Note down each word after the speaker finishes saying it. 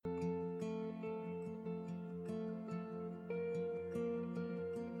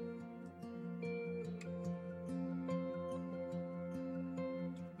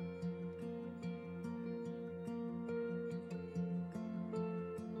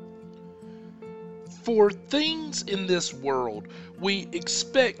For things in this world, we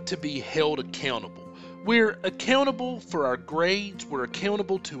expect to be held accountable. We're accountable for our grades, we're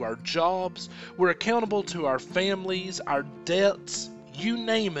accountable to our jobs, we're accountable to our families, our debts, you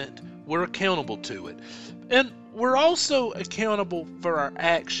name it, we're accountable to it. And we're also accountable for our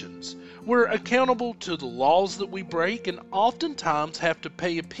actions. We're accountable to the laws that we break and oftentimes have to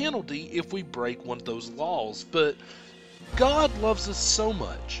pay a penalty if we break one of those laws. But God loves us so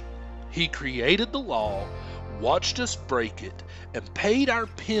much. He created the law, watched us break it, and paid our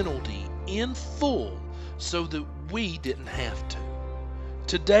penalty in full so that we didn't have to.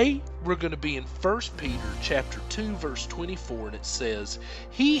 Today, we're going to be in 1 Peter chapter 2, verse 24, and it says,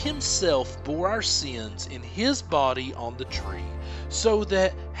 He himself bore our sins in his body on the tree, so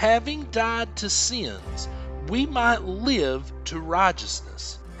that having died to sins, we might live to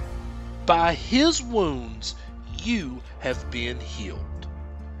righteousness. By his wounds, you have been healed.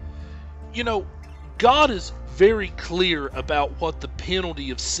 You know, God is very clear about what the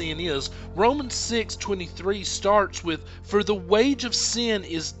penalty of sin is. Romans 6:23 starts with, For the wage of sin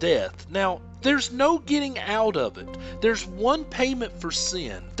is death. Now, there's no getting out of it. There's one payment for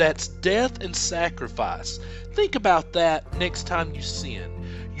sin. That's death and sacrifice. Think about that next time you sin.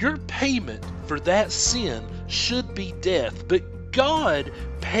 Your payment for that sin should be death, but God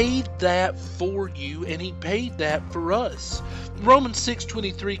paid that for you, and He paid that for us. Romans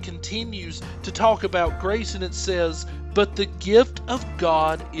 6:23 continues to talk about grace, and it says, But the gift of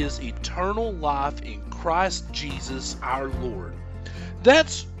God is eternal life in Christ Jesus our Lord.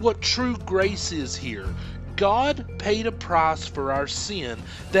 That's what true grace is here. God paid a price for our sin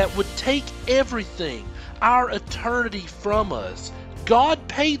that would take everything, our eternity from us. God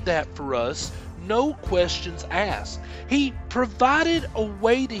paid that for us, no questions asked. He provided a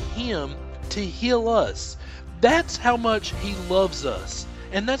way to Him to heal us. That's how much He loves us,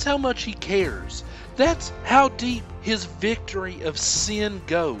 and that's how much He cares. That's how deep His victory of sin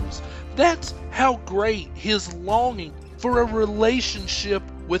goes. That's how great His longing for a relationship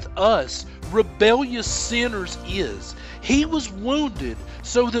with us, rebellious sinners, is. He was wounded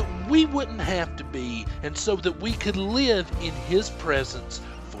so that we wouldn't have to be, and so that we could live in His presence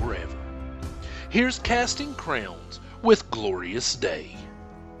forever. Here's Casting Crowns with Glorious Day.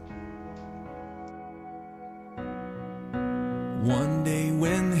 One day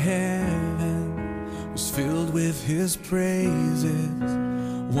when heaven was filled with His praises,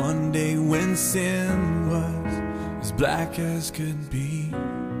 one day when sin was as black as could be,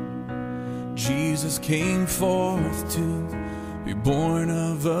 Jesus came forth to be born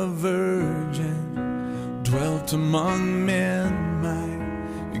of a virgin, dwelt among men,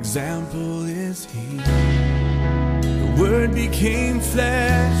 my example is He. The Word became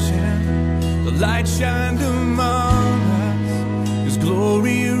flesh and the light shined among us. His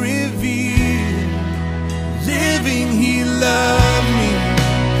glory revealed. Living He loved me,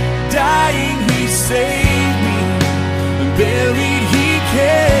 dying He saved me, and buried He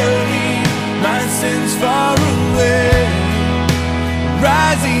carried my sins far away.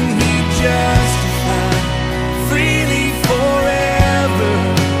 Rising He justified, freely forever.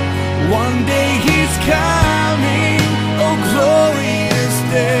 One day He's coming, oh glorious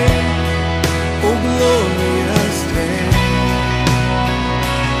day, oh glorious day.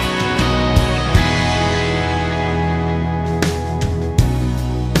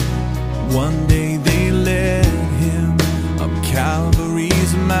 One day they led Him up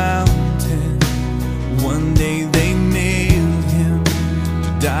Calvary's mountain. One day they nailed Him to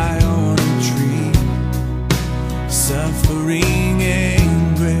die on a tree. Suffering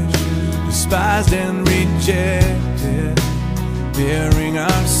anguish, despised and rejected, bearing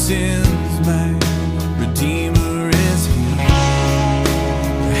our sins, my Redeemer is He.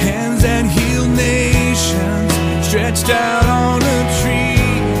 The hands that heal nations stretched out on a tree,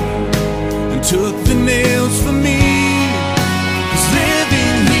 took the nails for me. 'Cause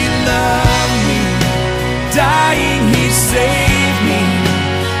living He loved me, dying He saved me,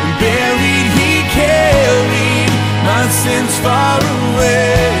 and buried He carried my sins far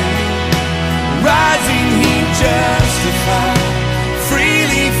away. Rising He justified,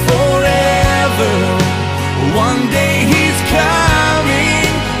 freely forever. One day He's coming,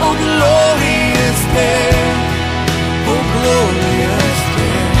 oh glorious day, oh glorious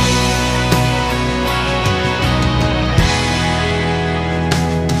day.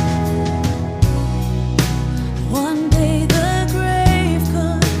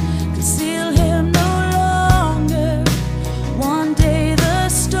 One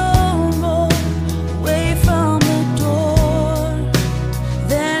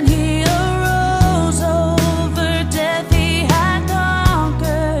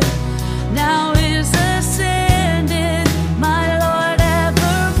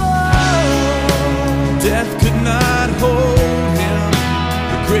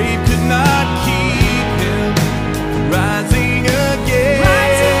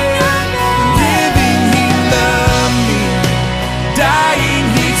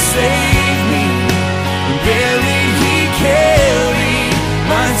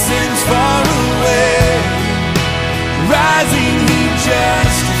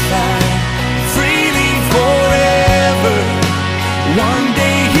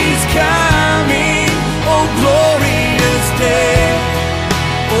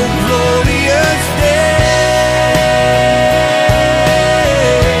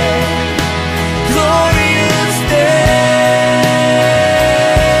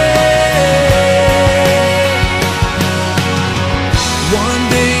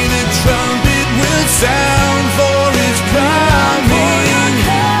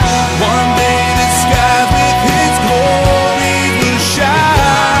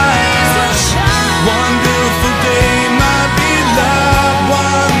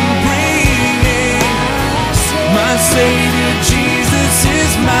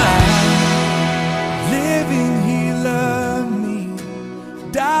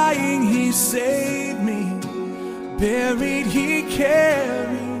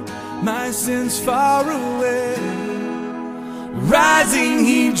far away. Rising,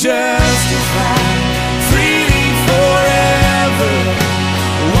 he just